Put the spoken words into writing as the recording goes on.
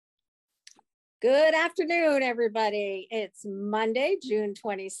Good afternoon, everybody. It's Monday, June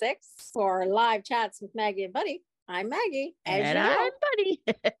 26th for Live Chats with Maggie and Buddy. I'm Maggie. And I'm Buddy.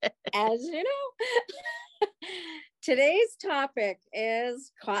 As you know. Today's topic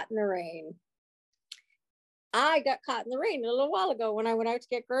is caught in the rain. I got caught in the rain a little while ago when I went out to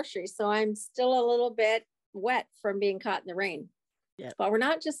get groceries, so I'm still a little bit wet from being caught in the rain. Yep. But we're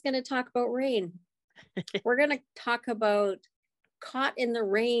not just going to talk about rain. We're going to talk about caught in the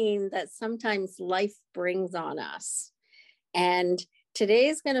rain that sometimes life brings on us. And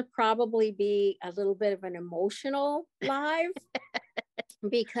today's going to probably be a little bit of an emotional live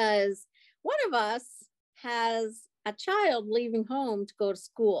because one of us has a child leaving home to go to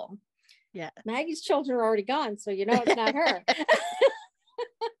school. Yeah. Maggie's children are already gone, so you know it's not her.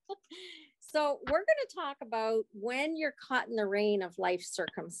 So we're going to talk about when you're caught in the rain of life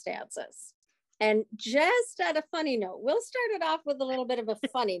circumstances. And just at a funny note, we'll start it off with a little bit of a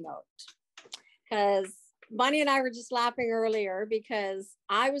funny note because Bunny and I were just laughing earlier because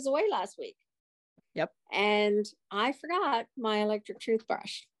I was away last week. Yep. And I forgot my electric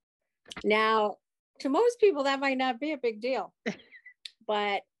toothbrush. Now, to most people, that might not be a big deal,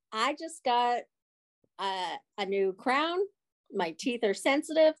 but I just got a new crown. My teeth are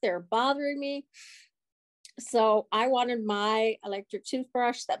sensitive. They're bothering me. So I wanted my electric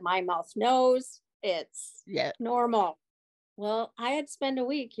toothbrush that my mouth knows. It's normal. Well, I had spent a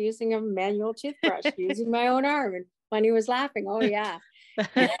week using a manual toothbrush, using my own arm. And Bunny was laughing. Oh, yeah.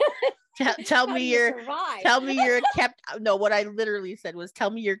 tell me you're a kept. No, what I literally said was,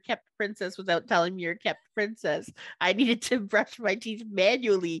 tell me you're kept princess without telling me you're kept princess. I needed to brush my teeth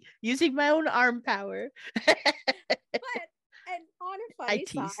manually using my own arm power. And on a funny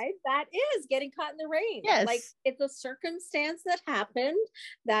side, that is getting caught in the rain. Yes. Like it's a circumstance that happened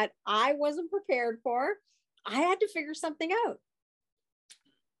that I wasn't prepared for. I had to figure something out.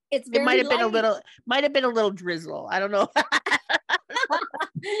 It might have been a little drizzle. I don't know.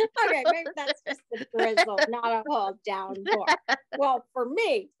 Okay, maybe that's just the drizzle, not a whole downpour. Well, for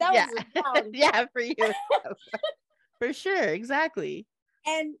me, that was a downpour. Yeah, for you. For sure, exactly.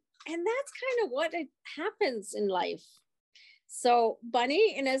 And that's kind of what happens in life. So,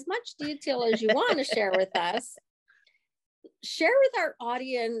 Bunny, in as much detail as you want to share with us, share with our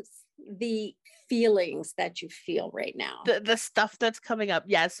audience the feelings that you feel right now. The stuff that's coming up.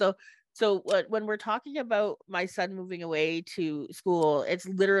 Yeah. So when we're talking about my son moving away to school, it's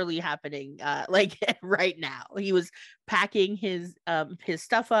literally happening like right now. He was packing his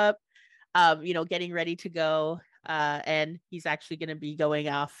stuff up, getting ready to go. And he's actually going to be going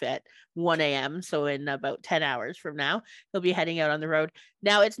off at 1 a.m. So in about 10 hours from now, he'll be heading out on the road.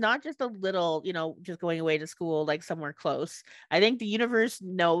 Now, it's not just a little, just going away to school, like somewhere close. I think the universe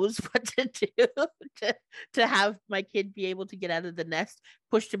knows what to do to have my kid be able to get out of the nest,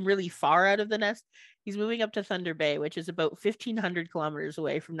 pushed him really far out of the nest. He's moving up to Thunder Bay, which is about 1,500 kilometers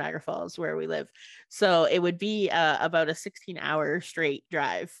away from Niagara Falls, where we live. So it would be about a 16-hour straight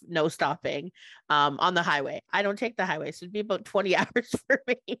drive, no stopping, on the highway. I don't take the highway, so it'd be about 20 hours for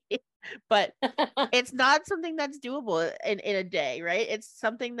me. But it's not something that's doable in a day, right? It's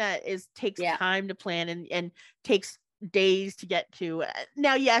something that takes time to plan and takes days to get to.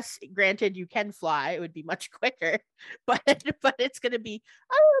 Now, yes, granted, you can fly. It would be much quicker, but it's going to be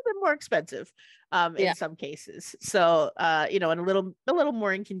a little bit more expensive in some cases. So, and a little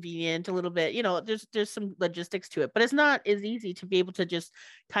more inconvenient, a little bit, there's some logistics to it, but it's not as easy to be able to just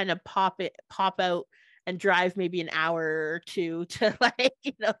kind of pop out and drive maybe an hour or two to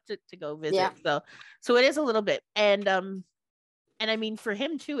to go visit. Yeah. So it is a little bit. And I mean, for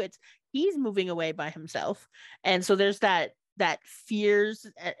him too, he's moving away by himself. And so there's that fears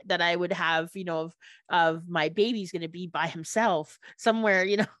that I would have, of my baby's going to be by himself somewhere,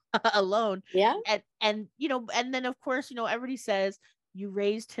 alone. Yeah. And then of course, everybody says you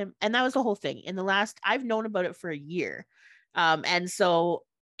raised him. And that was the whole thing. I've known about it for a year. And so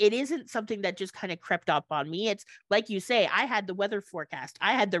it isn't something that just kind of crept up on me. It's like you say, I had the weather forecast.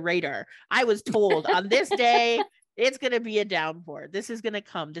 I had the radar. I was told on this day, it's going to be a downpour. This is going to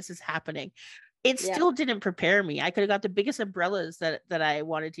come. This is happening. It still didn't prepare me. I could have got the biggest umbrellas that I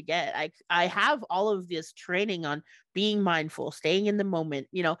wanted to get. I have all of this training on being mindful, staying in the moment,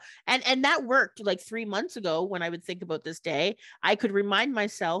 and that worked like 3 months ago when I would think about this day. I could remind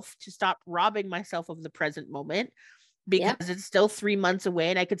myself to stop robbing myself of the present moment, because it's still 3 months away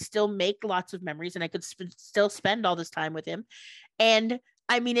and I could still make lots of memories and I could still spend all this time with him. And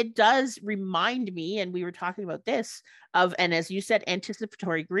I mean, it does remind me, and we were talking about this, and as you said,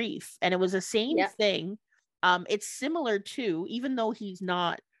 anticipatory grief. And it was the same thing. It's similar to, even though he's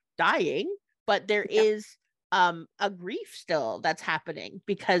not dying, but there is a grief still that's happening,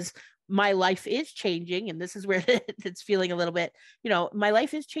 because my life is changing, and this is where it's feeling a little bit, my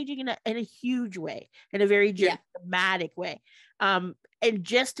life is changing in a huge way, in a very dramatic way. And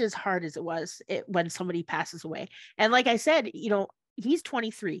just as hard as it was when somebody passes away. And like I said, he's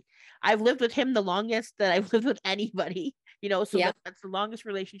 23. I've lived with him the longest that I've lived with anybody, so that's the longest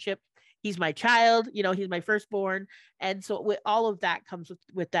relationship. He's my child, he's my firstborn. And so with all of that comes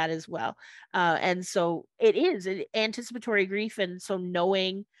with that as well. And so it is an anticipatory grief. And so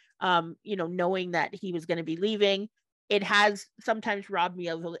knowing that he was going to be leaving, it has sometimes robbed me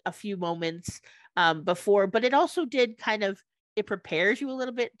of a few moments before, but it also did it prepares you a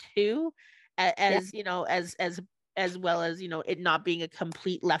little bit too, as well as, it not being a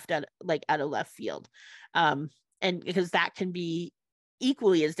complete out of left field. And because that can be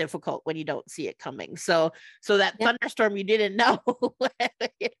equally as difficult when you don't see it coming. So that thunderstorm you didn't know,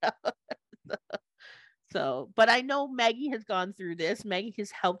 but I know Maggie has gone through this. Maggie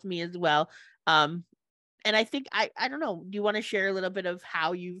has helped me as well. And I think I don't know, do you want to share a little bit of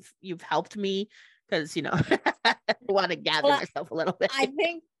how you've helped me? Because I want to gather myself a little bit. I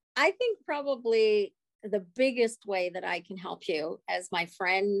think probably the biggest way that I can help you, as my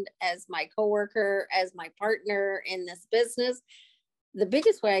friend, as my coworker, as my partner in this business, the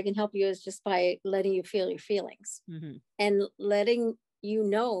biggest way I can help you is just by letting you feel your feelings, and letting you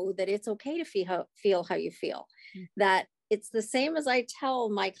know that it's okay to feel how you feel. That it's the same as I tell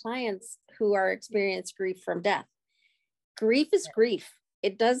my clients who are experiencing grief from death. Grief is grief.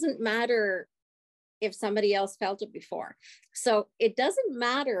 It doesn't matter if somebody else felt it before. So it doesn't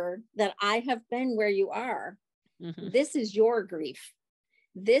matter that I have been where you are. This is your grief.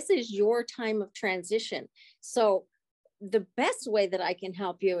 This is your time of transition. So the best way that I can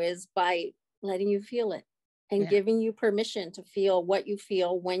help you is by letting you feel it, and giving you permission to feel what you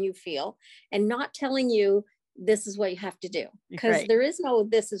feel when you feel, and not telling you this is what you have to do, because there is no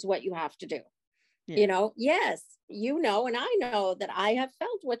this is what you have to do. Yes, and I know that I have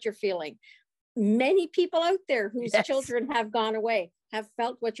felt what you're feeling. Many people out there whose children have gone away have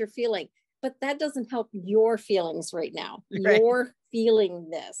felt what you're feeling, but that doesn't help your feelings right now. You're feeling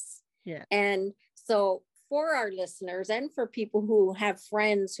this. And so for our listeners, and for people who have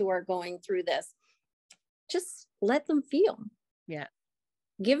friends who are going through this, just let them feel.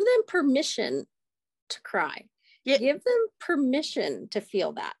 Give them permission to cry. Give them permission to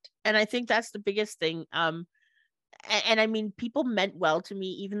feel that. And I think that's the biggest thing. And I mean, people meant well to me,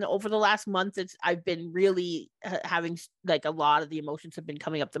 even over the last month. I've been really having a lot of the emotions have been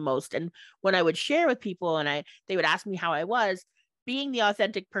coming up the most. And when I would share with people and they would ask me how I was, being the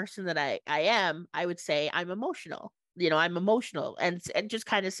authentic person that I am, I would say I'm emotional. I'm emotional, and just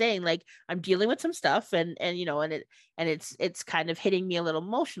kind of saying I'm dealing with some stuff, and it's kind of hitting me a little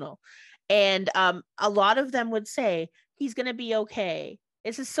emotional. And a lot of them would say he's going to be okay.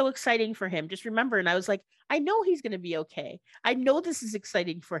 This is so exciting for him. Just remember. And I was like, I know he's going to be okay. I know this is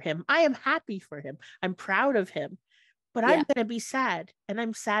exciting for him. I am happy for him. I'm proud of him, but I'm going to be sad, and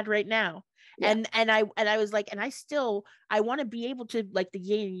I'm sad right now. And I was like, and I want to be able to, like the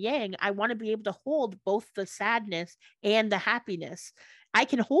yin and yang, I want to be able to hold both the sadness and the happiness. I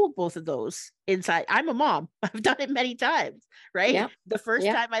can hold both of those inside. I'm a mom. I've done it many times, right? The first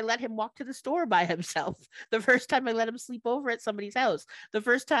time I let him walk to the store by himself, the first time I let him sleep over at somebody's house, the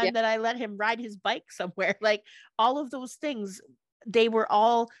first time that I let him ride his bike somewhere, all of those things, they were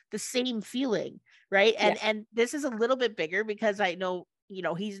all the same feeling, right? And this is a little bit bigger, because I know,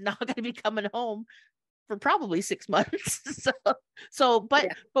 he's not going to be coming home for probably 6 months. But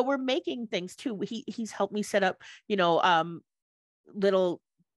we're making things too. He's helped me set up, little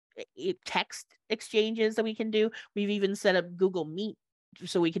text exchanges that we can do. We've even set up Google Meet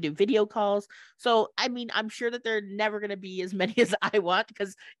so we can do video calls. So, I mean, I'm sure that they're never going to be as many as I want,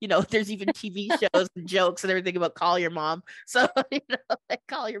 because, there's even TV shows and jokes and everything about call your mom. So,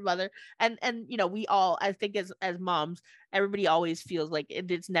 call your mother. And, we all, I think as moms, everybody always feels like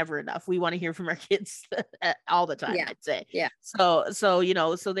it's never enough. We want to hear from our kids all the time, I'd say. So,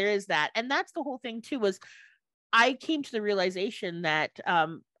 so there is that. And that's the whole thing too, was I came to the realization that,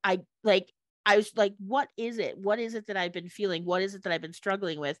 I was like, what is it? What is it that I've been feeling? What is it that I've been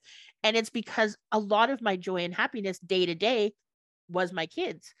struggling with? And it's because a lot of my joy and happiness day to day was my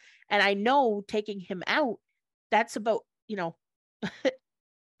kids. And I know taking him out, that's about,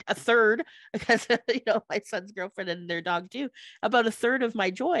 a third, because, my son's girlfriend and their dog too, about a third of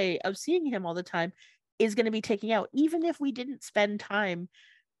my joy of seeing him all the time is going to be taking out, even if we didn't spend time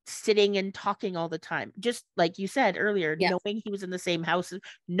sitting and talking all the time. Just like you said earlier, knowing he was in the same house,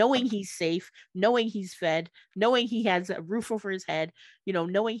 knowing he's safe, knowing he's fed, knowing he has a roof over his head,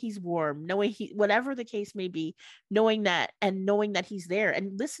 knowing he's warm, knowing whatever the case may be, knowing that he's there,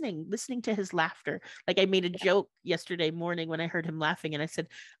 and listening to his laughter. Like, I made a joke yesterday morning when I heard him laughing, and I said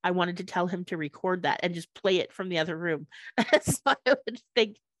I wanted to tell him to record that and just play it from the other room. So I would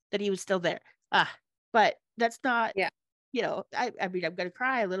think that he was still there. But that's not, I mean, I'm going to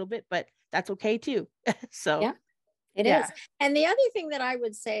cry a little bit, but that's okay too. So yeah, it is. And the other thing that I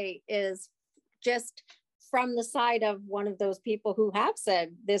would say is, just from the side of one of those people who have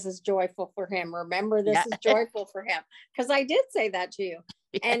said, this is joyful for him. Remember, this is joyful for him. Because I did say that to you.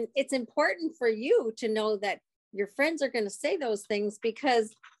 And it's important for you to know that your friends are going to say those things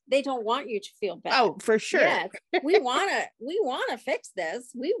because they don't want you to feel bad. Oh, for sure. Yes, we want to fix this.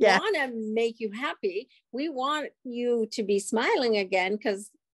 We want to make you happy. We want you to be smiling again, because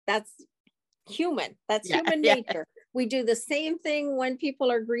that's human. That's human nature. We do the same thing when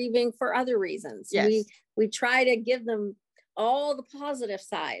people are grieving for other reasons. Yes. We try to give them all the positive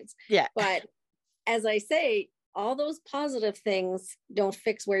sides. Yeah. But as I say, all those positive things don't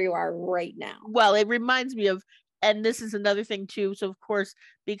fix where you are right now. Well, it reminds me of, and this is another thing too. So of course,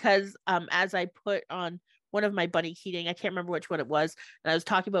 because as I put on one of my Bunny Keating, I can't remember which one it was, and I was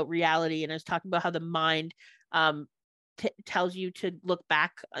talking about reality, and I was talking about how the mind tells you to look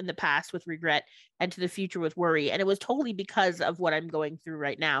back in the past with regret and to the future with worry. And it was totally because of what I'm going through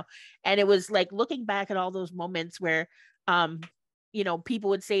right now. And it was like looking back at all those moments where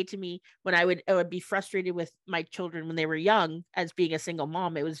people would say to me when I would be frustrated with my children when they were young, as being a single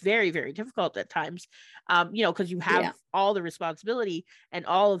mom, it was very, very difficult at times, because you have all the responsibility and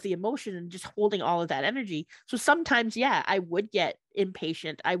all of the emotion and just holding all of that energy. So sometimes, I would get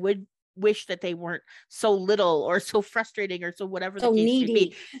impatient. I would wish that they weren't so little or so frustrating or so whatever the case needy. may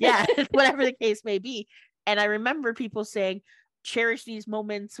be. Yeah, whatever the case may be. And I remember people saying, cherish these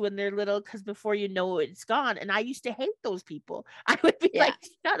moments when they're little, because before you know it's gone. And I used to hate those people. I would be like,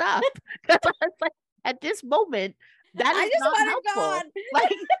 shut up. Like, at this moment, that is not helpful.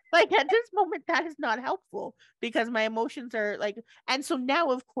 Like at this moment, that is not helpful, because my emotions are like, and so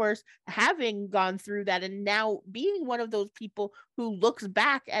now, of course, having gone through that and now being one of those people who looks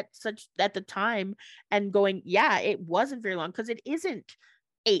back at the time and going, it wasn't very long, because it isn't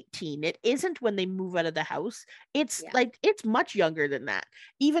 18. It isn't when they move out of the house. It's like, it's much younger than that.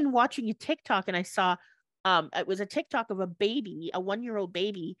 Even watching a TikTok, and I saw, it was a TikTok of a baby, a 1-year-old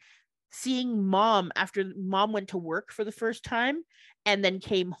baby, seeing mom after mom went to work for the first time and then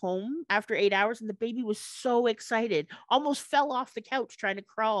came home after 8 hours, and the baby was so excited, almost fell off the couch trying to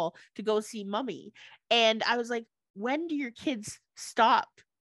crawl to go see mommy. And I was like, when do your kids stop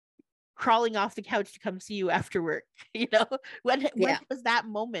crawling off the couch to come see you after work? When was that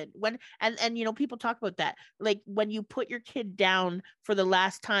moment? When and people talk about that, like when you put your kid down for the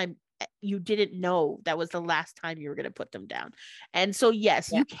last time, you didn't know that was the last time you were going to put them down. And so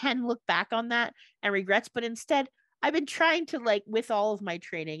you can look back on that and regrets, but instead I've been trying to, like, with all of my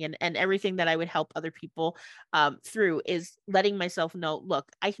training and everything that I would help other people through, is letting myself know,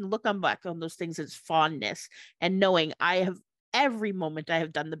 look, I can look back on those things as fondness, and knowing I have every moment I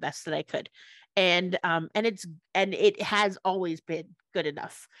have done the best that I could. And it has always been good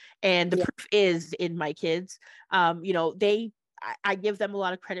enough. And the proof is in my kids. I give them a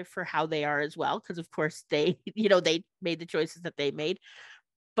lot of credit for how they are as well, because of course they made the choices that they made.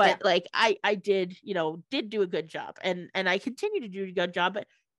 But like I did do a good job, and I continue to do a good job. But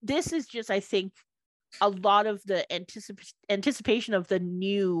this is just, I think, a lot of the anticipation of the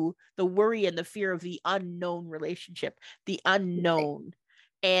new, the worry and the fear of the unknown relationship, the unknown.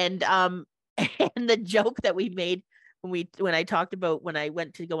 And and the joke that we made when I talked about when I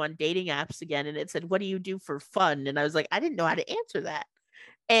went to go on dating apps again, and it said, what do you do for fun? And I was like, I didn't know how to answer that.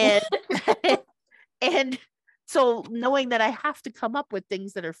 And and so knowing that I have to come up with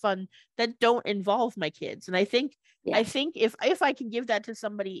things that are fun that don't involve my kids. And I think if I can give that to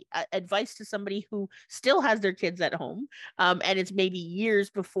somebody, advice to somebody who still has their kids at home, and it's maybe years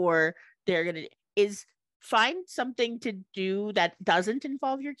before they're going to, is find something to do that doesn't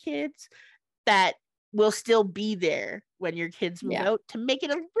involve your kids, that will still be there when your kids move out, to make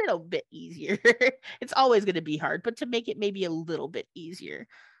it a little bit easier. It's always going to be hard, but to make it maybe a little bit easier.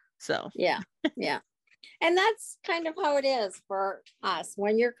 So, And that's kind of how it is for us.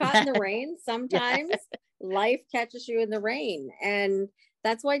 When you're caught in the rain, sometimes life catches you in the rain. And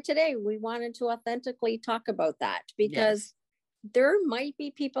that's why today we wanted to authentically talk about that, because there might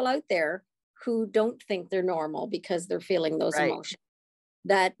be people out there who don't think they're normal because they're feeling those emotions.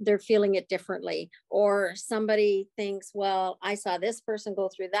 that they're feeling it differently. Or somebody thinks, well, I saw this person go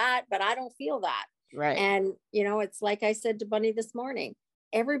through that, but I don't feel that. Right. And, it's like I said to Bunny this morning,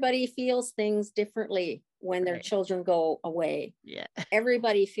 everybody feels things differently when their children go away. Yeah.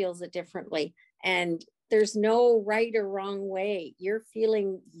 Everybody feels it differently. And there's no right or wrong way. You're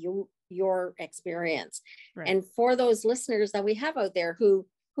feeling your experience. Right. And for those listeners that we have out there who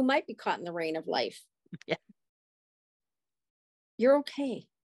might be caught in the rain of life, yeah, you're okay.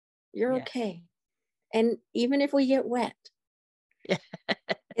 You're okay. And even if we get wet,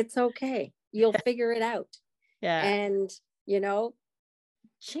 it's okay. You'll figure it out. Yeah. And,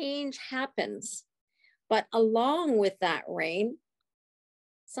 change happens. But along with that rain,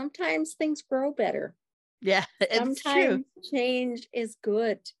 sometimes things grow better. Yeah, it's sometimes true. Change is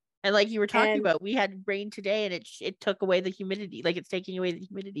good. And like you were talking about, we had rain today and it took away the humidity. Like it's taking away the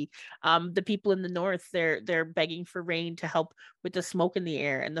humidity. The people in the north, they're begging for rain to help with the smoke in the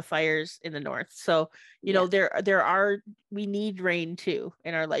air and the fires in the north. So, we need rain too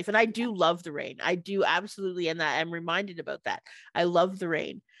in our life. And I do love the rain. I do absolutely. And that I'm reminded about that. I love the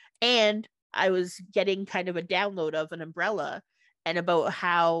rain. And I was getting kind of a download of an umbrella and about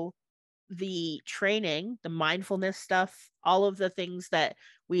how the training, the mindfulness stuff, all of the things that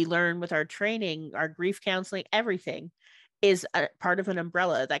we learn with our training, our grief counseling, everything is a part of an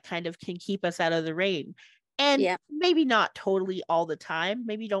umbrella that kind of can keep us out of the rain. And maybe not totally all the time.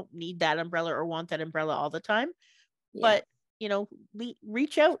 Maybe you don't need that umbrella or want that umbrella all the time. But,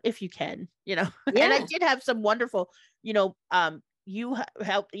 reach out if you can, And I did have some wonderful, you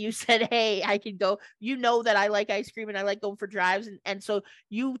helped, you said, hey, I can go, that I like ice cream and I like going for drives. And so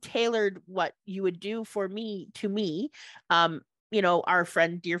you tailored what you would do for me to me. Our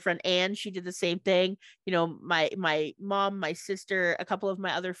dear friend Anne, she did the same thing. My mom, my sister, a couple of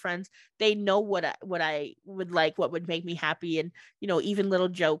my other friends, they know what I would like, what would make me happy. And, even little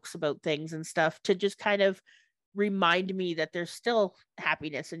jokes about things and stuff to just kind of remind me that there's still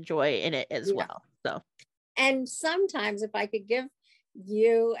happiness and joy in it as well. So. And sometimes if I could give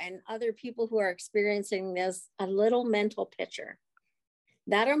you and other people who are experiencing this a little mental picture,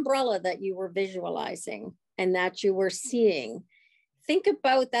 that umbrella that you were visualizing and that you were seeing, think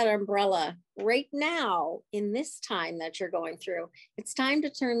about that umbrella right now in this time that you're going through. It's time to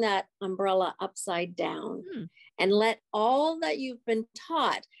turn that umbrella upside down and let all that you've been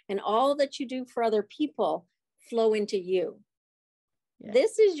taught and all that you do for other people flow into you.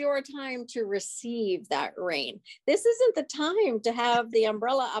 This is your time to receive that rain. This isn't the time to have the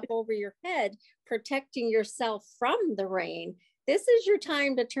umbrella up over your head, protecting yourself from the rain. This is your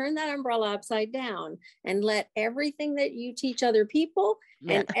time to turn that umbrella upside down and let everything that you teach other people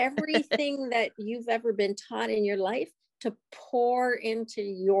and everything that you've ever been taught in your life to pour into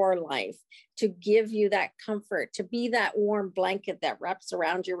your life, to give you that comfort, to be that warm blanket that wraps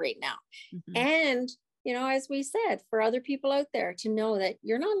around you right now. And as we said, for other people out there to know that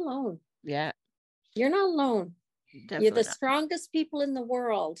you're not alone. Yeah. You're not alone. Definitely you're the strongest people in the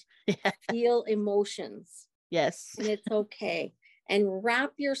world. Feel emotions. Yes. And it's okay. And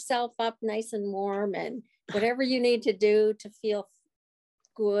wrap yourself up nice and warm and whatever you need to do to feel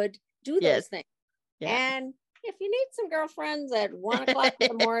good, do those things. And if you need some girlfriends at 1 o'clock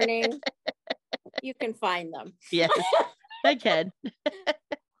in the morning, you can find them. Yes, I can.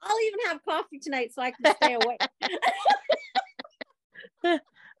 I'll even have coffee tonight so I can stay awake.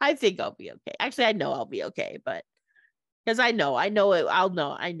 I think I'll be okay. Actually, I know I'll be okay, but because I know I'll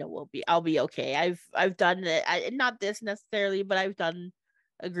be okay. I've done it. Not this necessarily, but I've done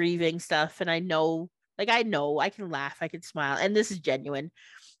a grieving stuff, and I know I can laugh, I can smile, and this is genuine.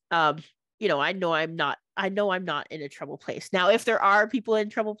 I know I'm not in a trouble place. Now, if there are people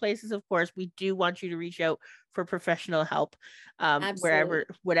in trouble places, of course, we do want you to reach out for professional help,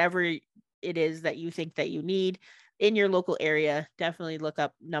 whatever it is that you think that you need in your local area. Definitely look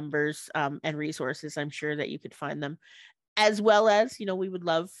up numbers and resources. I'm sure that you could find them. As well as, we would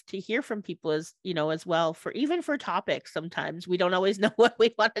love to hear from people as well for topics. Sometimes we don't always know what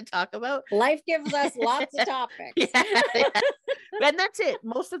we want to talk about. Life gives us lots of topics. And that's it.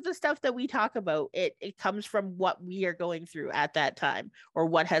 Most of the stuff that we talk about, it comes from what we are going through at that time or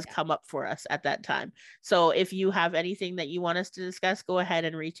what has come up for us at that time. So if you have anything that you want us to discuss, go ahead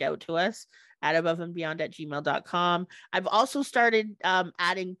and reach out to us at aboveandbeyond@gmail.com. I've also started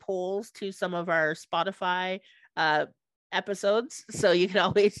adding polls to some of our Spotify episodes, so you can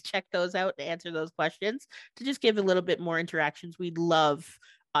always check those out and answer those questions to just give a little bit more interactions. We love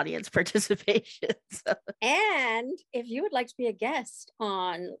audience participation. So. And if you would like to be a guest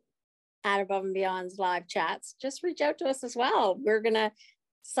on At Above and Beyond's live chats, just reach out to us as well. We're gonna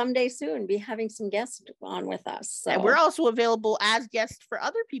someday soon be having some guests on with us. So. And we're also available as guests for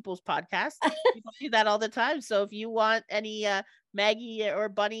other people's podcasts. People do that all the time. So if you want any Maggie or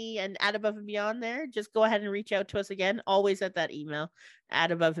Bunny and Add Above and Beyond there, just go ahead and reach out to us again, always at that email,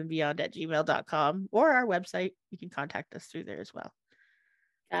 addaboveandbeyond@gmail.com, or our website. You can contact us through there as well.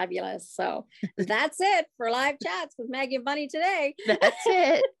 Fabulous. So that's it for Live Chats with Maggie and Bunny today. That's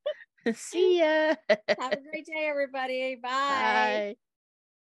it. See ya. Have a great day, everybody. Bye. Bye.